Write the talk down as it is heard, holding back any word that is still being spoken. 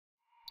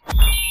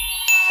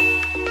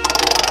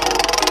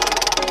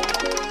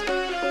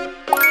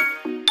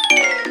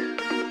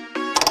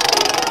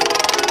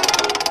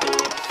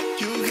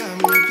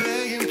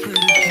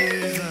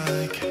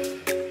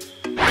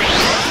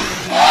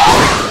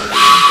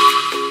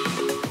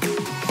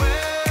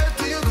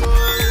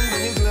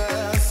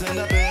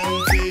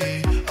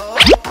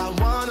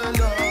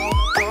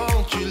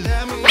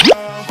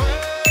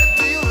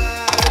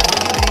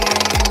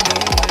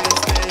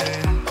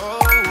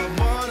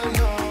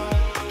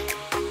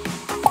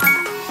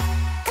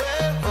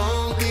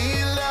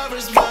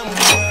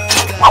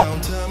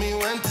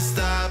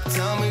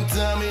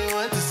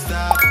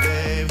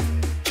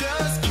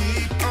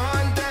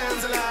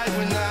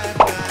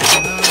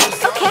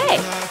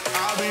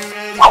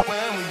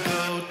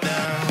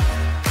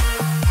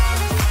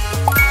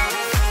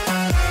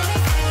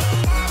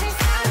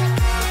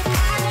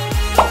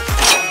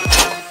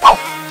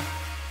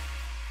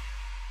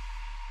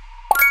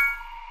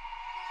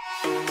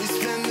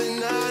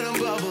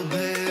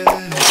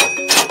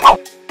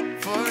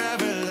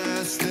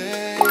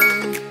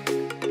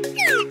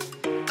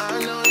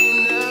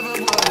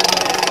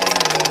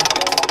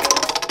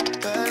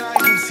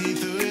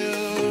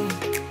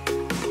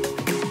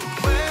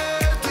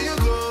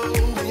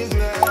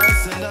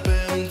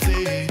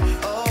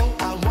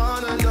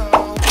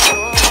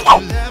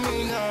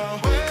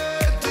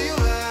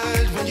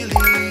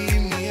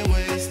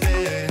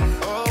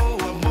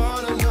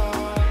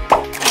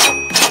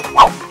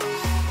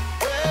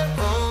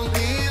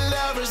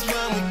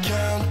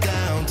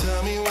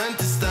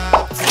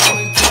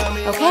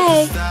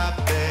Okay.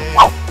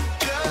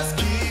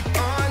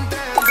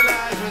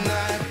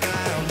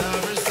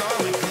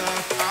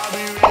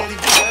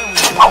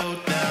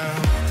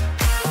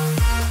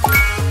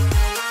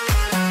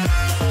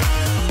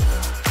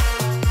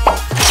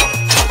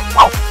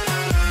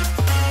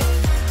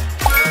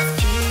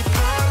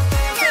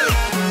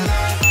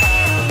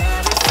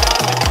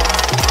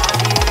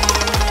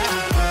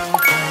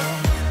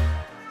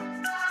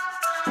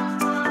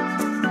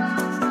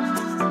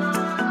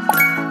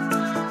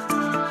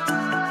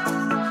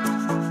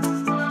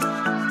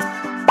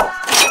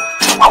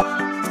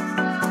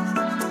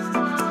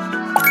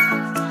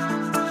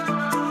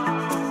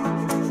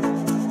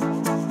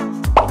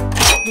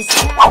 This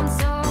sounds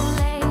so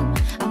lame.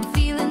 I'm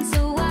feeling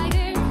so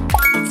wired.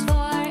 It's 4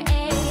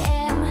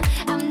 a.m.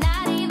 I'm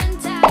not even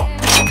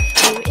tired.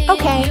 We're in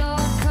Okay. your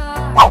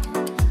car.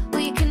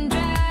 We can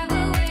drive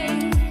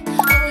away.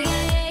 Oh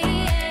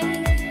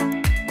yeah.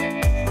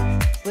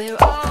 We're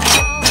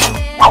almost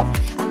there.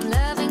 I'm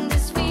loving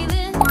this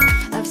feeling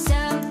of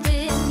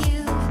something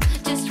new.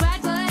 Just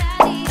right what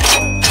I need.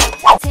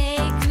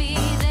 Take me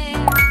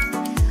there.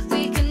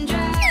 We can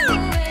drive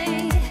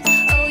away.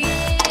 Oh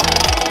yeah.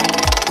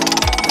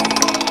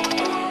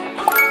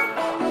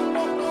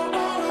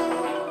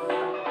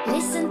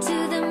 Listen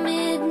to the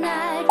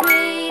midnight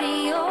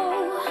radio.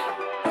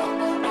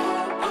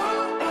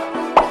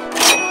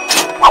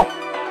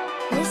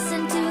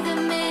 Listen to the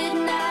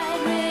midnight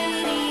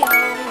radio.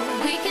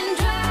 We can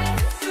drive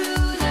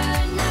through the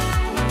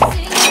night,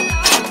 sing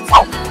along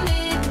to the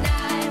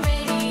midnight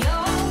radio.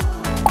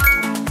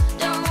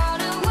 Don't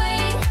wanna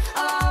wait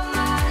all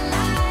my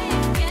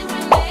life, can't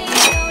remain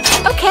no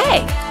delay. Okay.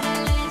 Gotta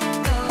let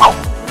go.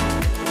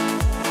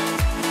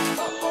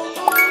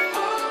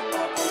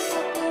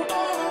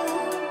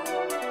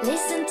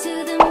 Listen to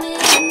the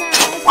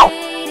midnight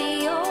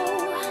radio.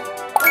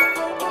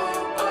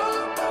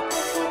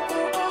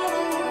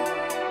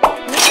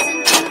 Listen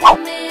to the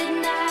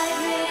midnight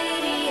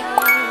radio.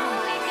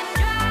 We can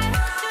drive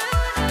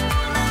through the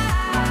night.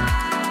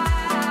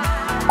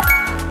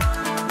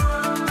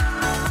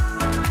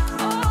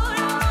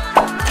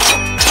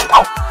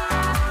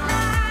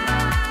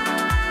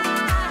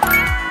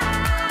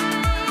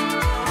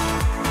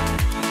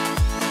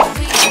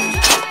 We can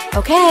drive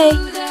Okay.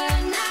 through the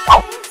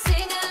night,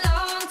 sing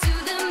along to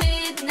the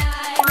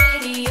midnight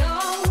radio.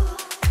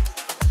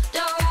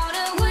 Don't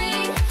wanna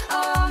wait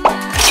all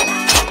my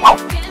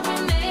life, can't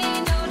remain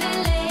no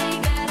delay,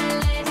 gotta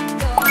let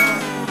go.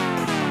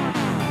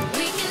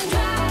 We can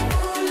drive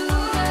through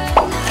the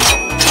night,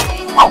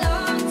 sing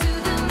along to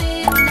the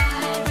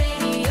midnight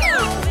radio.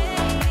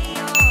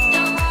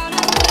 Don't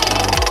wanna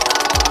wait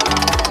all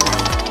my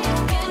life,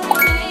 can't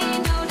remain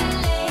no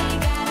delay,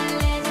 gotta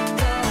let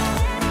go.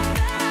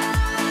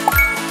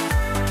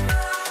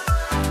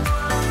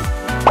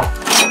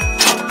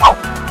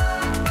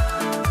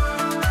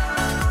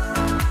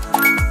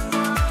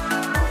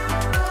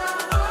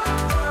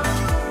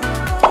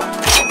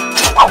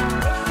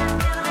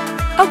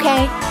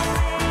 Okay.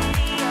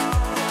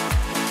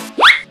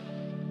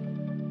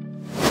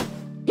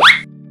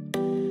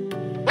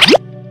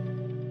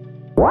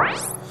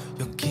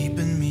 You're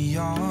keeping me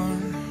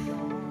on.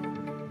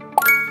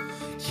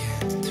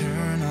 Can't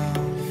turn off.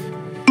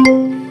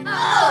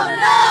 Oh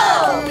no!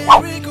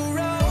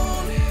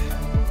 Merry-go-round.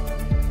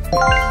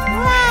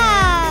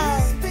 Wow.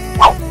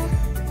 Spinning.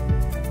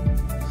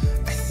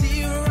 I see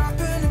you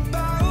rocking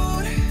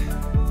about.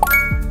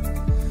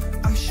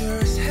 I'm sure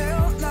as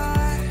hell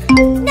not.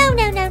 No.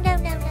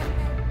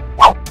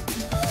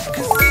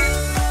 'Cause in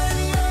my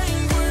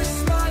mind we're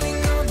smiling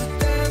on the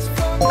dance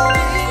floor.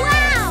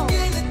 Wow.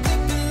 Getting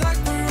dipping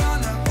like we're on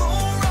our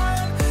own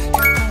run.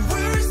 Got the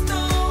words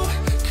know,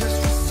 'cause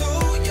we're so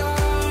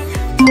young.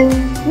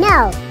 No.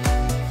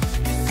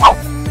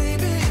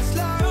 Maybe it's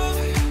love.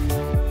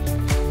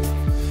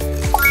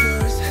 It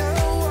sure as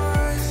hell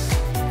was.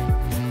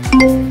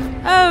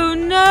 Oh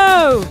no.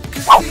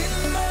 'Cause in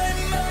my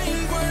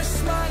mind we're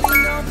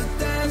smiling on the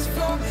dance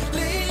floor.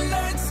 Late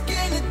nights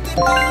getting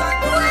dipping like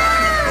we're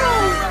on our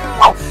own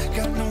run.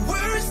 Got no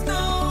words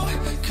now,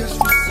 'cause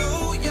we're so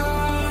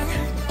young.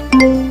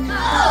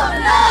 Oh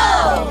no!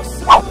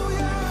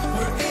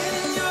 We're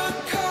in your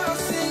car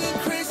singing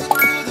crazy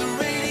through the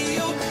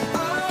radio.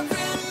 I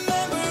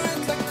remember it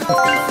like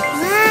coffee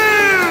frozen.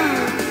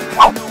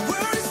 Got no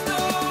words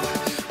now,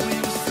 we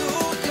were so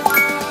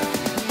young.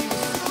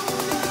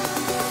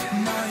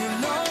 Now you're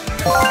long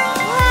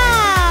gone.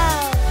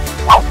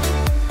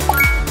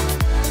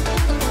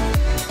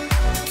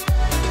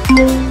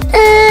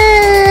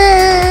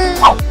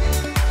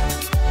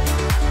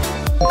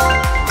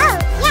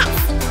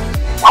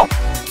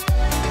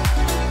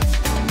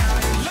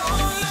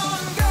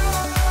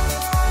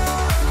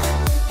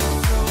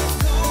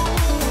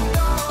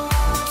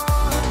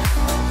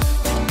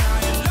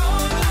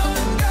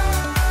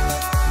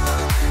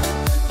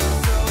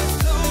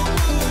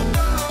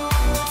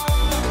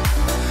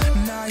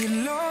 Now you're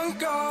long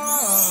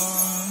gone.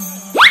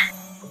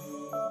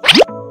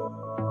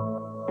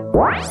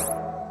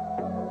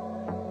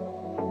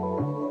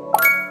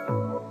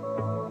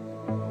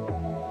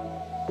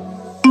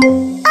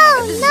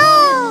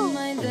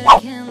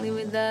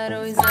 inside,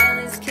 oh, his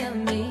eyelids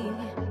killing me.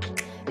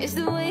 It's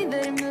the way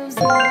that it moves,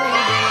 the way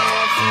that it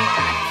acts, so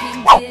I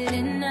can't get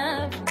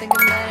enough. Think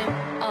about him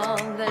all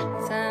the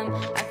time.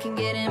 I can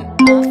get him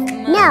off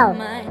my No.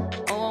 mind.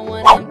 Oh, I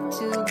want him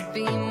to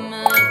be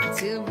mine,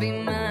 to be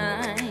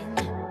mine.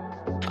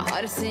 My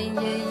heart is saying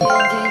yeah, yeah,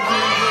 yeah,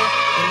 yeah,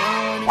 yeah. And I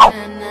want it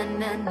now, now,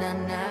 now, now,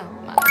 now.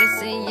 My heart is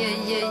saying yeah,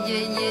 yeah,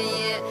 yeah, yeah,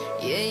 yeah,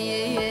 yeah,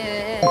 yeah,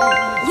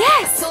 yeah.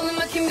 Yes! Told him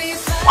I can be a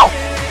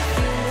fighter if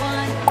you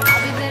want. I'll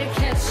be there to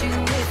catch you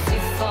if you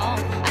fall.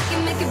 I can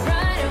make it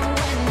brighter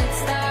when it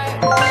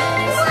starts. When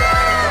it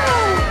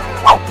starts.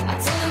 I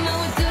told him I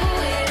would do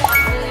it all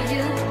for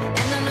you,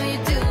 and I know you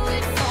do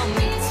it for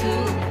me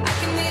too. I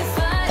can be a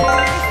fighter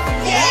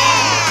if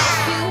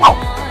you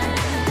want.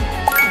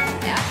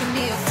 Yeah, I can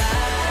be a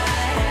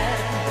fighter.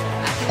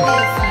 I can be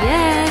a fighter.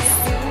 Yes.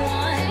 If you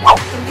want. I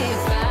can be a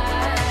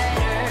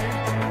fighter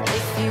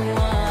if you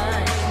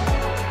want.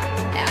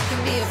 I can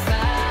be a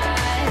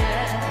fighter.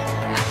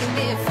 I can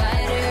be a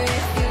fighter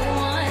if you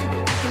want.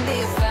 I can be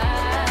a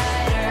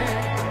fighter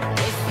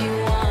if you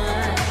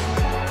want.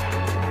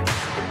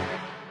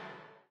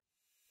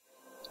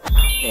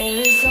 There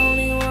is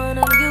only one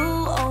of you,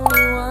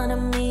 only one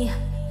of me.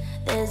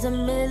 There's a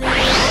million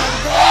of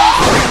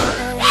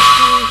them,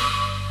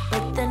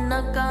 but they're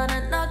not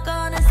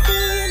gonna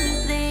see me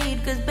bleed.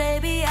 'Cause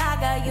baby, I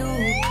got you.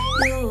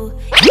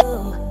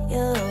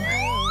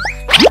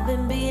 I've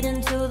been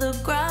beaten to the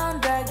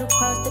ground, dragged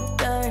across the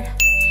dirt.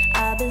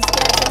 I've been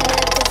scared to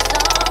live, 'cause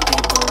some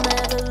people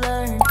never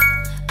learn.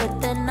 But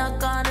they're not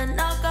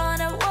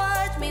gonna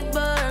watch me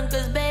burn.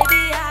 'Cause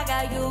baby, I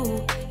got you.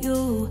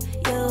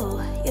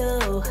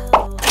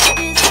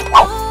 It's a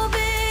new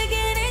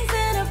beginnings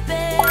and a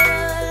better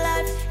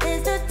life.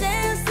 It's the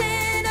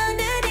dancing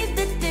underneath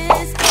the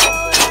disco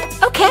lights.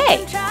 Okay.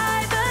 Try,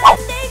 but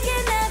they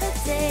can never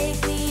take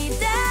me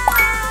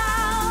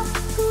down.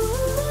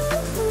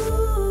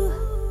 Ooh.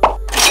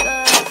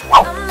 'Cause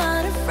I'm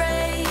not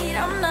afraid,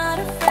 I'm not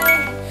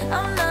afraid,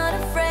 I'm not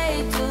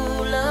afraid to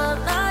love,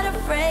 not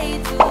afraid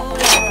to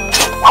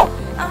love.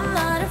 I'm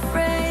not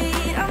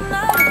afraid, I'm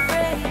not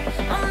afraid,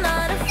 I'm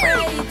not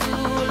afraid to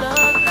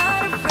love,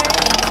 not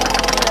afraid to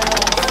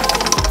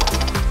love.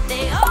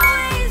 They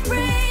always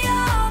prey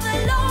on the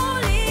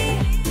lonely,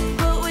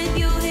 but with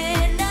you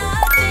here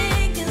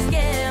nothing can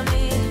scare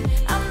me.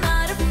 I'm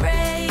not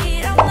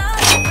afraid, I'm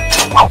not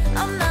afraid,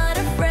 I'm not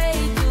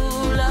afraid to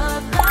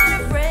love, not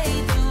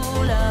afraid to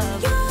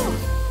love you.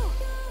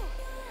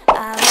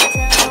 I will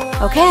tell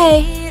you Okay.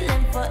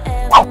 feeling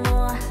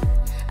forevermore.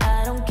 I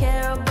don't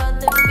care about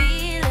the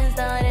feelings,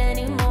 not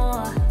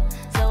anymore.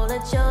 So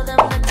let's show them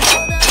that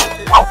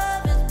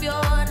love is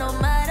pure, no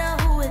matter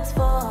who it's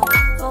for.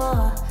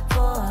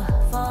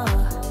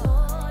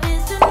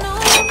 It's a new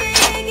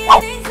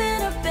beginnings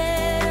and a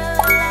better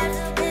life.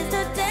 It's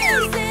the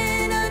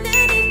dancing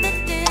underneath the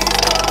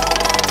disco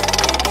lights.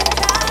 They can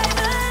try,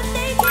 but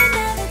they can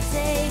never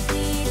take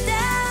me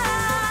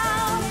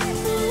down.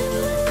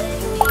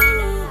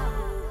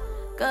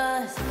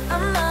 'Cause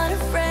I'm not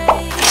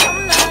afraid,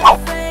 I'm not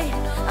afraid,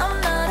 I'm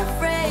not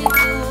afraid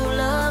to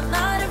love,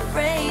 not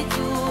afraid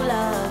to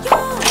love you.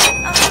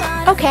 I'm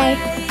not Okay.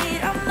 afraid,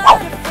 I'm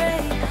not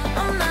afraid,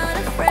 I'm not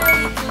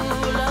afraid to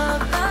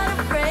love, not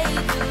afraid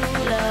to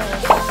love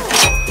you.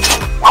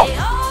 They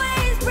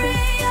always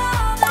prey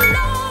on the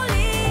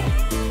lonely,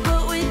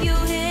 but with you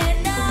here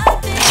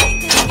nothing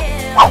can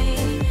scare me.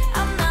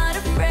 I'm not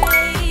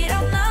afraid,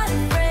 I'm not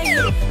afraid,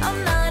 I'm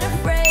not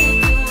afraid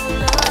to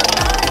love,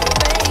 not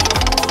afraid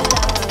to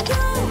love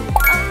you.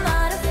 I'm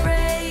not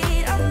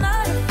afraid, I'm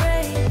not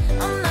afraid,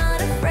 I'm not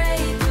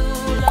afraid to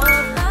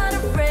love, not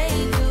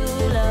afraid to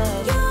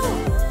love you.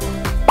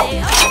 They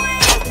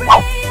always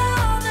prey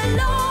on the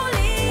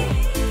lonely,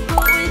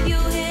 but with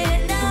you here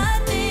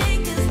nothing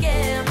can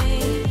scare me.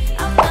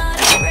 I'm not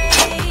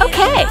afraid,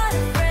 Okay. I'm not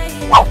afraid,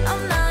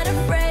 I'm not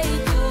afraid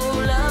to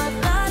love,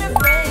 not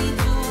afraid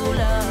to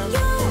love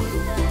you.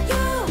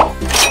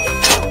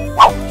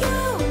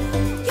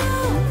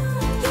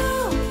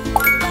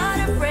 Not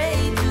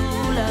afraid to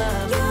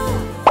love you.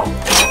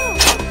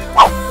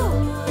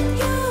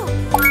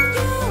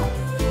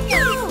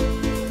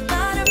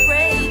 Not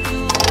afraid to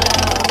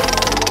love.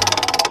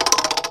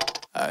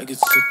 I get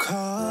so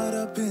caught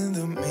up in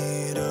the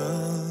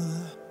middle,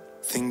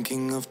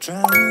 thinking of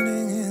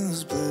drowning in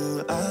those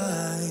blue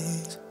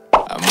eyes.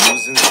 I'm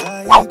losing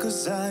sight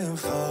 'cause I am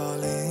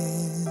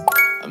falling.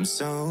 I'm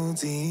so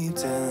deep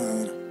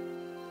down,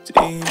 deep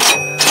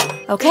down.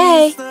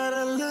 Okay. It's not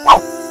a lie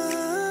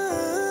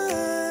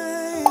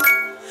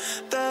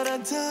that I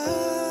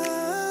die.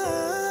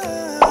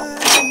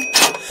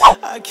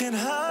 I can't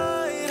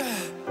hide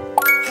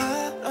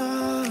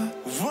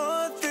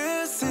what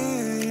this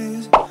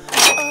is.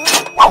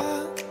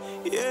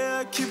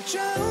 Yeah, I keep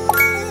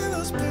drowning in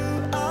those blue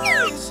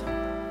eyes,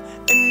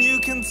 and you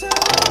can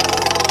tell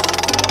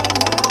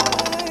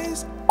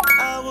lies.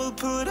 I will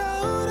put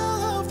out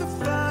all of the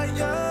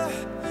fire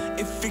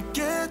if it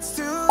gets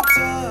too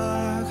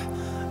dark.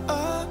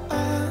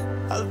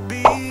 I'll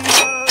be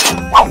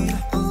alright.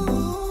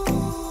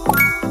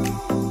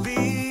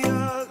 Be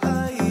alright.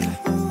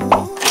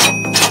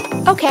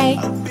 Okay.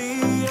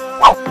 Be your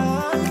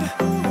light.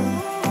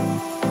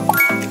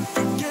 If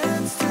it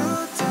gets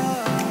too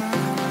dark,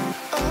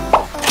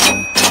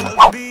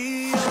 I'll be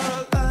your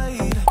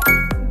light.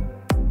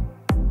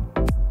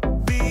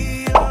 Be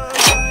your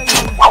light.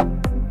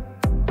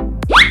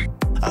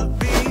 I'll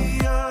be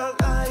your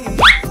light.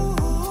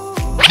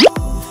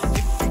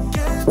 If it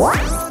gets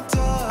too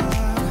dark,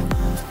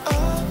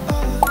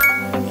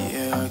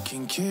 yeah, I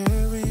can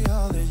carry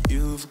all that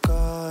you've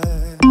got.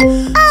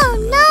 Oh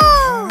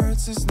no!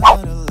 Hurts is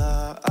not a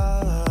lie.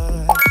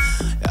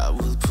 I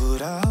will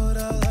put out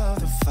all of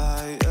the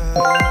fire.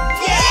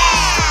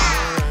 Yeah!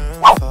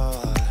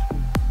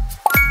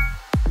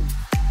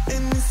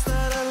 And it's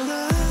not a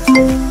lie.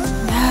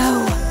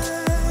 No.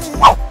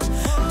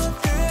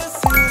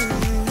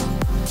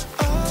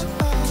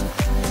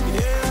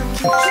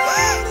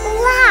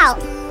 Wow.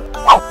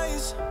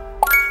 Eyes,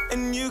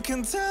 and you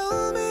can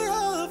tell me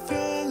all of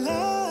your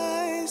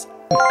lies.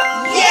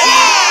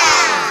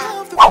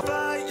 Yeah! Of the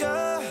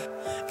fire,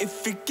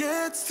 if it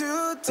gets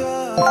too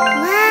dark,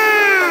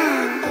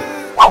 Wow.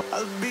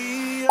 I'll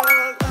be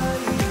your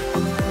light.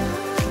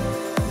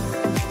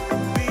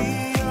 Be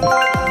your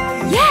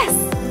light. Yes!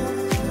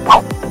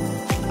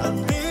 I'll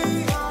be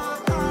your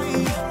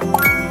light.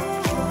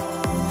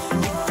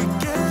 If it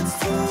gets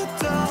too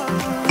dark,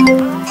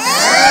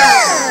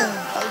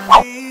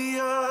 I'll be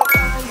your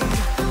light.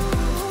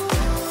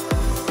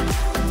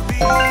 Be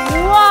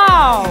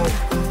Wow!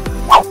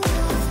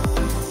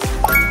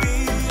 be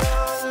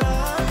your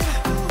light.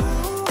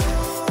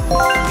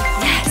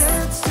 Yes!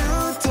 It's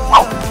too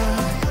dark.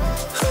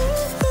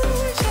 I'll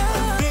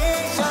be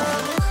your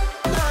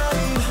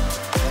light.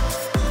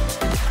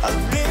 I'll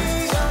be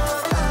your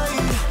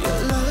light. Your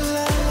light.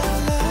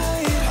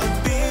 I'll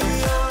be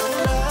your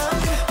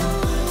light.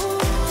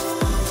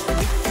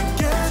 If it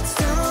gets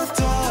too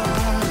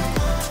dark,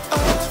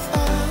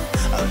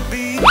 I'll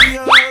be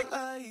your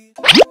light.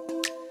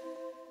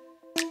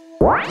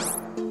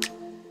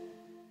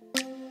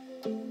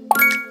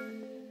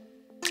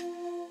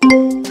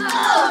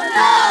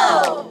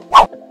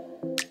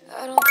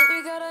 I don't think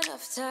we got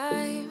enough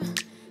time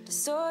to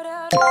sort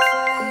out our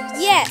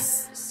fights.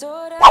 Yes!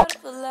 Sort out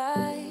the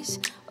lies.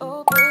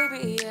 Oh,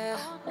 baby, yeah.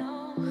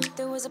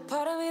 There was a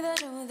part of me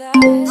that knew that.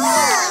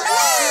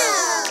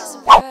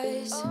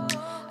 Surprise.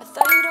 I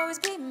thought you'd always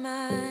be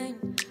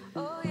mine.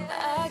 Oh, yeah.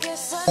 I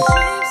guess our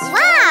dreams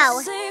Wow.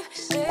 are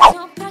safe. There's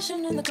no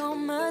passion in the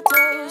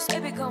comatose.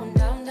 Baby, going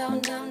down, down,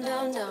 down,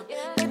 down, down.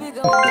 Baby,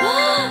 going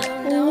down,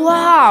 down, down.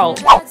 Wow!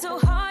 Tried so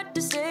hard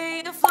to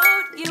stay afloat.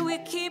 Yeah, we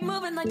keep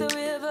moving like the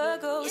river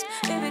goes.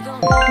 Baby,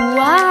 going down,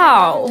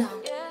 Wow! down,